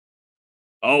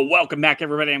Oh, welcome back,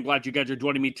 everybody. I'm glad you guys are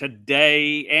joining me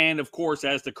today. And of course,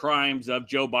 as the crimes of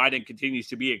Joe Biden continues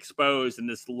to be exposed in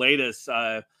this latest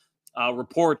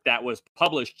report that was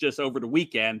published just over the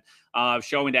weekend,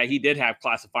 showing that he did have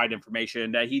classified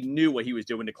information, that he knew what he was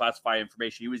doing to classify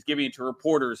information. He was giving it to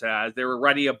reporters as they were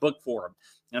writing a book for him.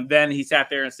 And then he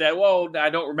sat there and said, well, I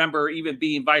don't remember even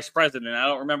being vice president. I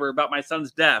don't remember about my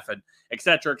son's death, and et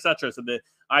cetera, et cetera. So the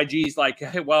IG's like,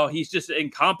 hey, well, he's just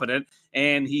incompetent,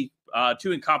 and he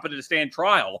too incompetent to stand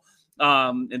trial.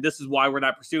 And this is why we're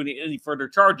not pursuing any further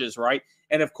charges, right?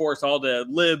 And of course, all the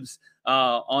libs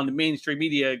on the mainstream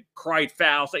media cried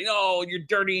foul, saying, "Oh, you're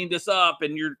dirtying this up,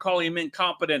 and you're calling him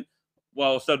incompetent."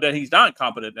 Well, so then he's not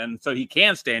incompetent, and so he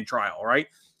can stand trial, right?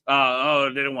 They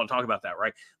don't want to talk about that,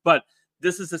 right? But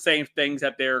this is the same things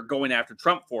that they're going after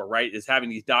Trump for, right? Is having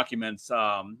these documents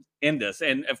in this,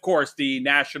 and of course, the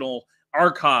National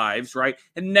Archives, right,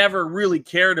 had never really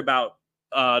cared about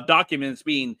documents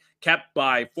being kept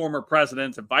by former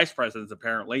presidents and vice presidents,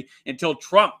 apparently, until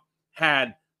Trump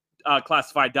had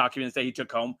classified documents that he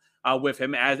took home with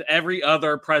him, as every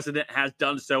other president has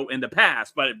done so in the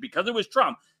past. But because it was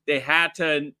Trump, they had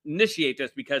to initiate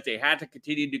this because they had to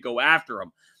continue to go after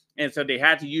him. And so they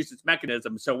had to use this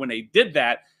mechanism. So when they did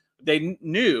that, they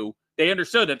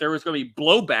understood that there was going to be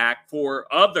blowback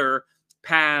for other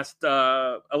past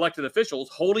elected officials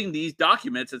holding these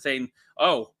documents and saying,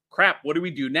 oh, crap, what do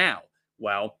we do now?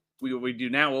 Well, we do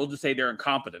now, we'll just say they're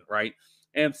incompetent, right?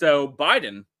 And so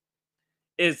Biden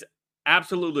is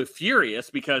absolutely furious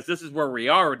because this is where we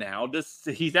are now.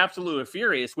 He's absolutely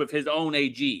furious with his own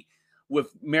AG,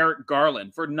 with Merrick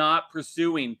Garland, for not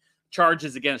pursuing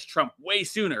charges against Trump way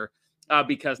sooner,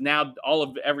 because now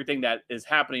everything that is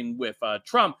happening with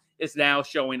Trump is now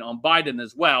showing on Biden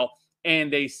as well.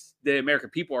 And the American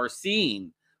people are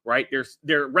seeing, right?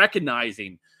 They're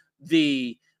recognizing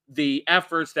the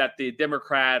efforts that the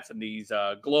Democrats and these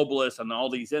globalists and all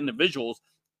these individuals,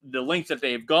 the lengths that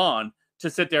they've gone to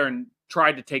sit there and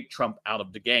try to take Trump out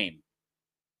of the game.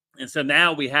 And so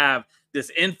now we have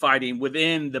this infighting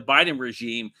within the Biden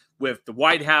regime, with the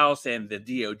White House and the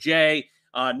DOJ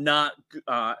not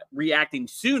reacting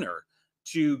sooner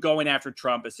to going after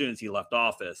Trump as soon as he left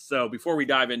office. So before we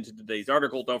dive into today's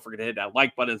article, don't forget to hit that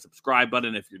like button, subscribe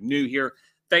button if you're new here.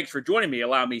 Thanks for joining me.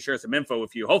 Allow me to share some info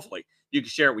with you. Hopefully, you can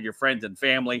share it with your friends and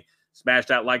family. Smash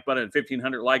that like button at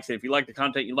 1,500 likes. And if you like the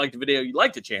content, you like the video, you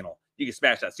like the channel, you can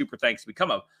smash that super thanks to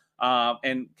become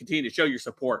and continue to show your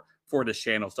support for this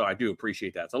channel. So I do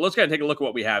appreciate that. So let's go ahead and take a look at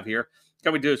what we have here.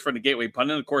 Coming to us from the Gateway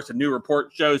Pundit. Of course, a new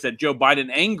report shows that Joe Biden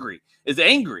is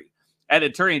angry at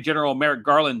Attorney General Merrick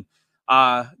Garland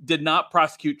did not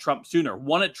prosecute Trump sooner,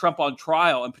 wanted Trump on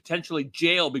trial and potentially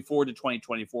jail before the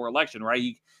 2024 election,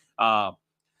 right? So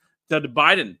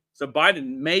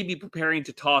Biden may be preparing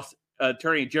to toss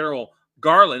Attorney General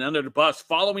Garland under the bus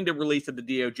following the release of the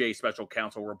DOJ special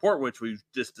counsel report, which we've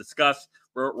just discussed.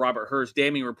 Robert Hur's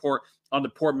damning report on the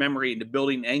poor memory and the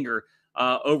building anger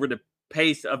over the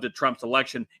pace of the Trump's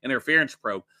election interference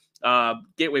probe.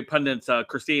 Gateway pundits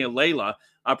Christina Layla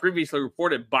previously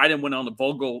reported Biden went on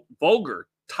the vulgar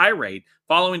tirade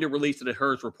following the release of the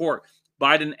Hur's report.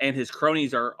 Biden and his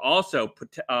cronies are also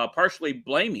partially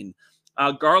blaming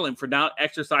Garland for not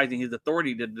exercising his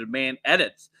authority to demand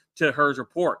edits to Hur's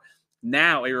report.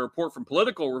 Now, a report from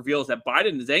Politico reveals that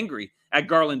Biden is angry at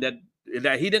Garland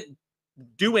that he didn't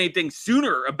do anything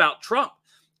sooner about Trump,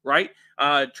 right?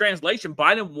 Translation,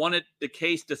 Biden wanted the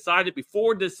case decided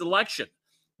before this election,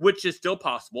 which is still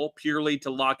possible, purely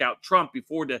to lock out Trump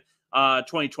before the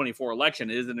 2024 election.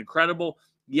 It is an incredible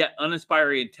yet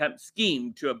uninspiring attempt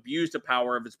scheme to abuse the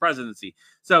power of his presidency.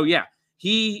 So, yeah,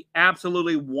 he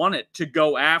absolutely wanted to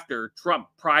go after Trump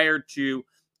prior to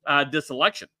this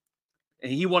election.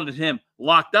 And he wanted him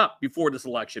locked up before this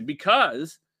election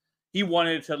because he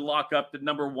wanted to lock up the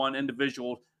number one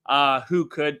individual who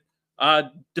could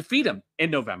defeat him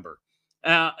in November.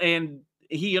 And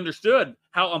he understood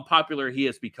how unpopular he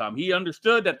has become. He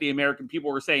understood that the American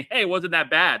people were saying, hey, wasn't that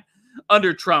bad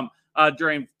under Trump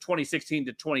during 2016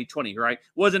 to 2020, right?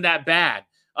 Wasn't that bad?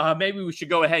 Maybe we should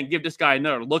go ahead and give this guy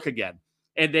another look again.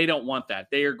 And they don't want that.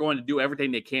 They are going to do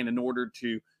everything they can in order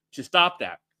to stop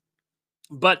that.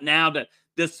 But now that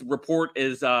this report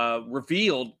is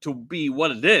revealed to be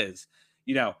what it is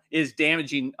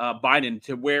damaging Biden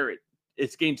to where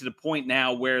it's getting to the point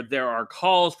now where there are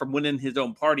calls from within his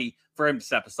own party for him to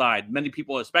step aside. Many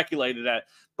people have speculated that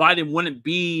Biden wouldn't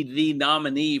be the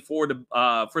nominee for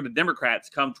the Democrats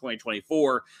come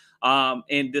 2024.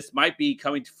 And this might be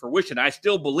coming to fruition. I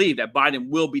still believe that Biden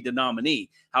will be the nominee.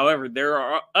 However, there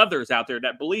are others out there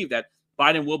that believe that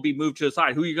Biden will be moved to the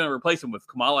side. Who are you going to replace him with?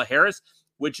 Kamala Harris?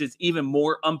 which is even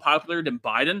more unpopular than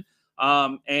Biden.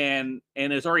 And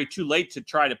it's already too late to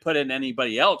try to put in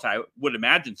anybody else. I would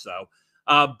imagine so.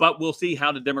 But we'll see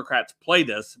how the Democrats play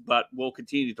this, but we'll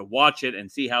continue to watch it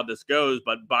and see how this goes.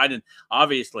 But Biden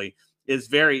obviously is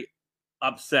very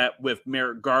upset with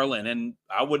Merrick Garland. And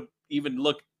I would even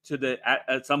look to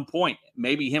at some point,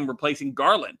 maybe him replacing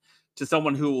Garland to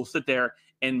someone who will sit there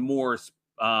and more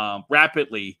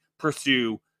rapidly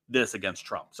pursue this against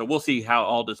Trump. So we'll see how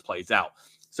all this plays out.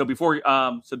 So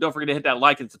so don't forget to hit that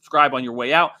like and subscribe on your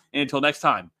way out. And until next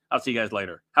time, I'll see you guys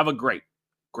later. Have a great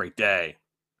day.